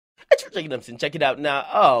Thanks for checking them and check it out now.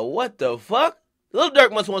 Oh, what the fuck? Lil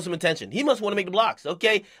Durk must want some attention. He must want to make the blocks,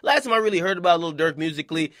 okay? Last time I really heard about Lil Durk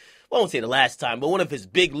musically, well, I won't say the last time, but one of his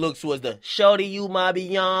big looks was the Shorty You My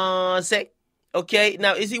Beyonce. Okay,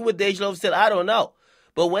 now is he with Dej Loaf still? I don't know.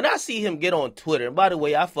 But when I see him get on Twitter, and by the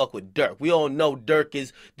way, I fuck with Durk. We all know Durk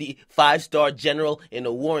is the 5-star general in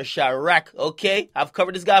the war in Chirac, okay? I've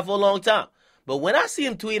covered this guy for a long time. But when I see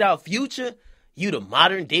him tweet out, Future, you the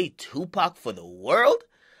modern day Tupac for the world?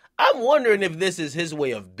 I'm wondering if this is his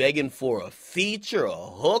way of begging for a feature, a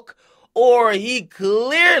hook, or he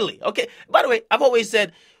clearly, okay? By the way, I've always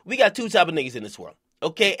said we got two type of niggas in this world,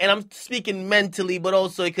 okay? And I'm speaking mentally, but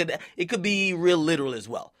also it could be real literal as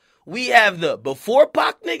well. We have the before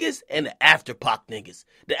Pac niggas and the after Pac niggas.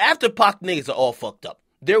 The after Pac niggas are all fucked up.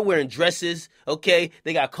 They're wearing dresses, okay?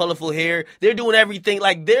 They got colorful hair. They're doing everything.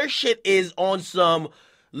 Like, their shit is on some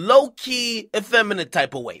low-key effeminate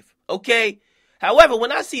type of wave, okay? However,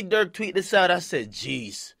 when I see Durk tweet this out, I said,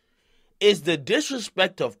 geez, is the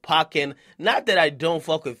disrespect of Pac, and not that I don't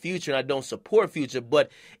fuck with Future and I don't support Future, but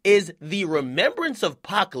is the remembrance of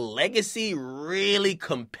Pac legacy really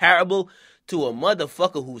comparable to a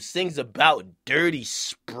motherfucker who sings about dirty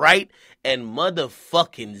Sprite and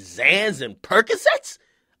motherfucking Xans and Percocets?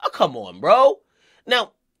 Oh, come on, bro.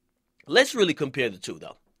 Now, let's really compare the two,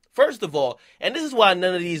 though. First of all, and this is why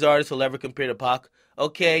none of these artists will ever compare to Pac,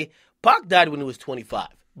 okay? Pac died when he was 25.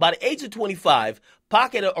 By the age of 25,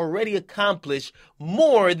 Pac had already accomplished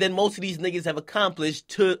more than most of these niggas have accomplished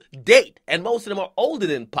to date. And most of them are older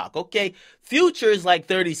than Pac, okay? Future is like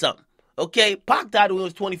 30-something, okay? Pac died when he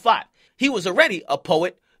was 25. He was already a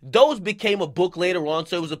poet. Those became a book later on,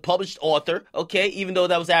 so he was a published author, okay, even though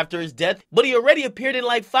that was after his death. But he already appeared in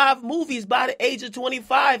like 5 movies by the age of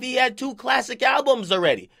 25. He had 2 classic albums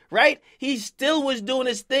already, right? He still was doing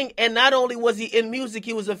his thing, and not only was he in music,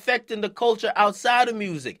 he was affecting the culture outside of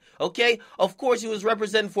music, okay? Of course, he was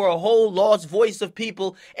representing for a whole lost voice of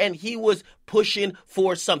people, and he was pushing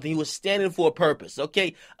for something. He was standing for a purpose,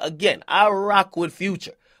 okay? Again, I rock with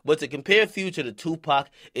Future. But to compare Future to Tupac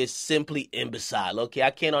is simply imbecile, okay? I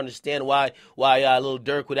can't understand why Lil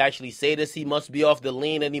Durk would actually say this. He must be off the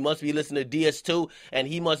lean, and he must be listening to DS2, and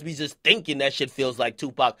he must be just thinking that shit feels like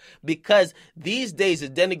Tupac. Because these days, the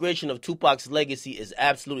denigration of Tupac's legacy is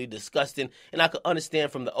absolutely disgusting, and I could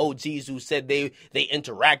understand from the OGs who said they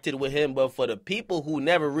interacted with him, but for the people who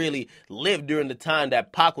never really lived during the time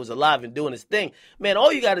that Pac was alive and doing his thing, man,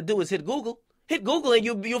 all you got to do is hit Google. Hit Google and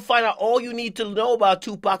you'll find out all you need to know about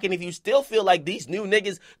Tupac. And if you still feel like these new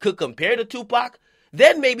niggas could compare to Tupac,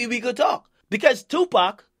 then maybe we could talk. Because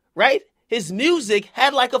Tupac, right, his music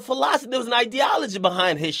had like a philosophy. There was an ideology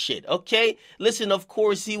behind his shit, okay? Listen, of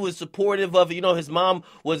course, he was supportive of, his mom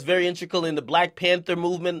was very integral in the Black Panther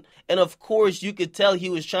movement. And of course, you could tell he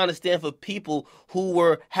was trying to stand for people who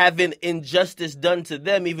were having injustice done to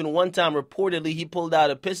them. Even one time, reportedly, he pulled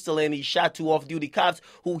out a pistol and he shot 2 off-duty cops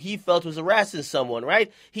who he felt was harassing someone,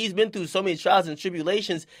 right? He's been through so many trials and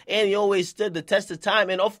tribulations, and he always stood the test of time.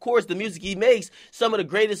 And of course, the music he makes, some of the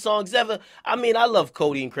greatest songs ever. I mean, I love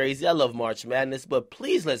Cody and Crazy. I love March Madness, but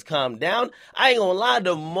please let's calm down. I ain't gonna lie,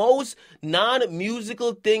 the most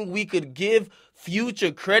non-musical thing we could give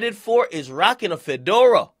Future credit for is rocking a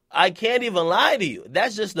fedora. I can't even lie to you.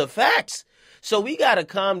 That's just the facts. So we got to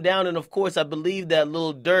calm down. And of course, I believe that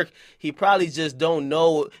Lil Durk, he probably just don't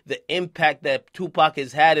know the impact that Tupac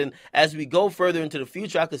has had. And as we go further into the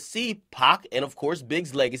future, I could see Pac and of course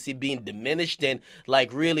Big's legacy being diminished and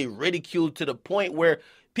like really ridiculed to the point where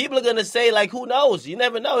people are going to say like, who knows? You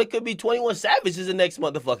never know. It could be 21 Savage is the next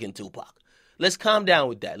motherfucking Tupac. Let's calm down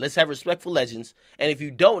with that. Let's have respect for legends. And if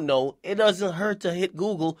you don't know, it doesn't hurt to hit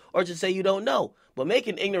Google or to say you don't know. But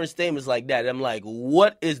making ignorant statements like that, I'm like,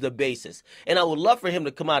 what is the basis? And I would love for him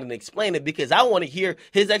to come out and explain it because I want to hear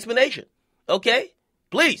his explanation. Okay?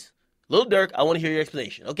 Please. Lil Durk, I want to hear your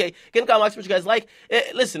explanation. Okay? Get in the comments what you guys like.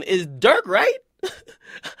 Listen, is Durk right?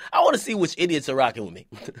 I want to see which idiots are rocking with me.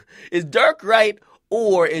 Is Durk right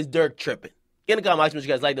or is Durk tripping? Get in the comments what you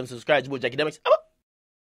guys like them. Subscribe to Akademiks.